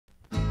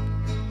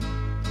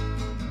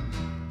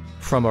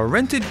From a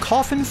rented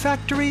coffin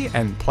factory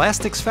and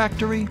plastics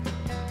factory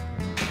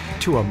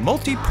to a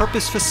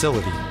multi-purpose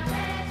facility.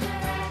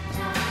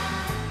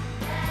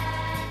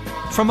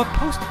 From a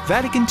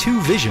post-Vatican II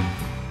vision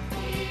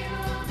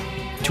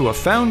to a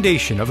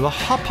foundation of the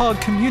Hauppauge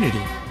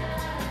community,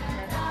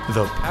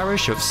 the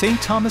parish of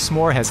St. Thomas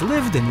More has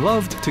lived and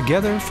loved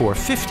together for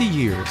 50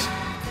 years.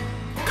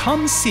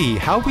 Come see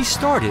how we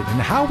started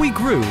and how we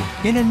grew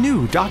in a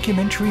new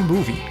documentary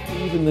movie.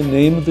 Even the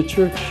name of the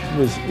church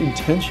was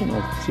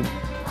intentional to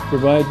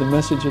provide the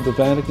message of the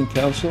Vatican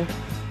Council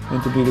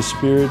and to be the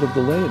spirit of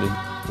the laity.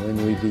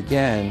 When we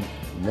began,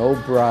 no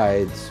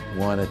brides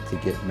wanted to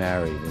get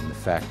married in the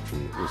factory.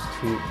 It was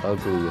too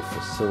ugly a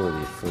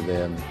facility for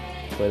them.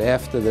 But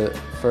after the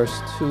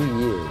first 2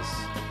 years,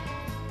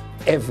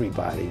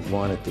 everybody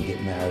wanted to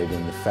get married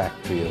in the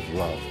factory of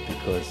love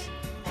because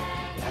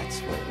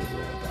that's what it was all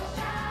about.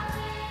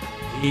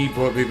 He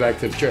brought me back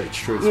to the church,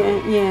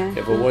 truthfully. Yeah.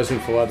 If it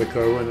wasn't Father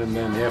Kerwin, and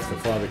then after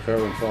Father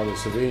Kerwin, Father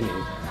Savini,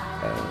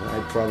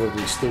 I'd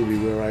probably still be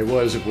where I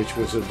was, which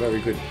was a very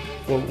good,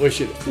 well,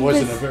 wish it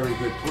wasn't a very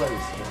good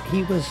place.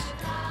 He was,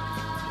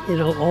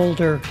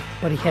 older,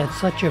 but he had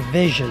such a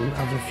vision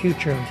of the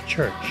future of the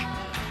church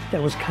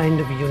that was kind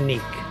of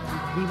unique.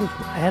 He was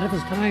ahead of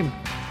his time,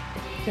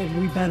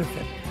 and we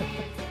benefit.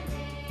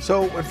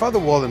 So when Father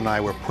Walden and I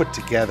were put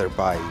together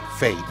by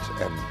fate,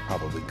 and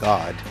probably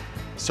God,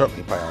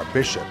 certainly by our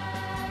bishop,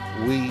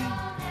 we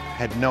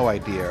had no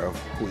idea of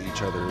who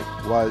each other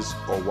was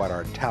or what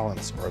our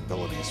talents or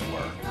abilities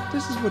were.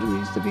 This is what it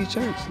means to be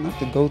church, not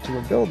to go to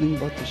a building,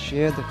 but to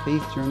share the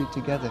faith journey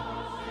together.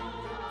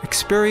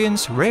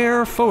 Experience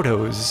rare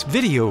photos,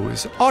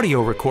 videos,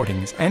 audio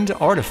recordings, and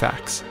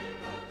artifacts.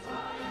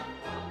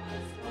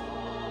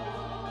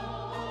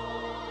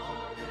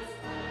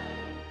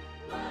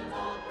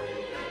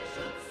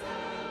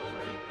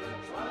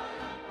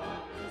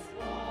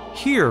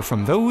 Hear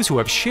from those who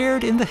have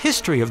shared in the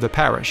history of the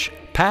parish,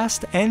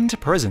 past and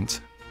present.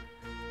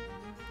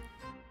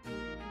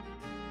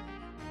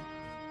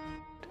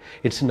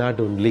 It's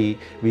not only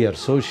we are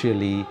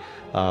socially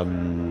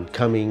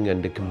coming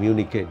and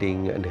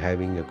communicating and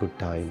having a good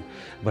time,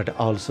 but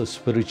also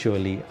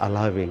spiritually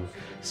allowing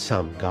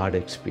some God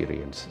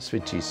experience,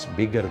 which is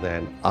bigger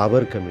than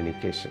our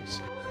communications.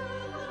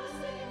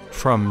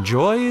 From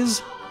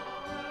joys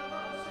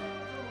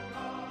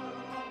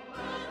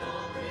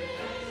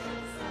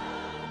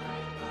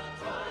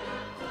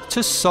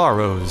to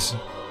sorrows.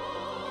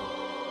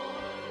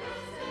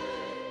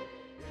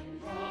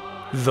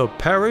 The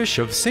parish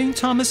of St.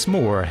 Thomas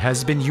More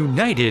has been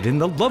united in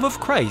the love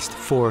of Christ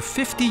for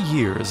 50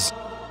 years.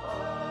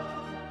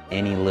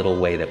 Any little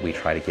way that we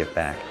try to give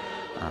back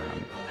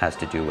has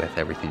to do with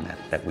everything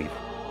that we've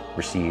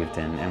received,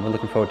 and we're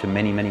looking forward to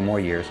many, many more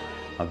years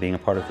of being a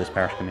part of this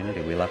parish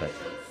community. We love it.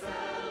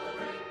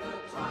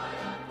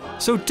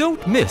 So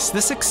don't miss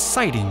this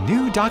exciting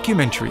new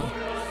documentary.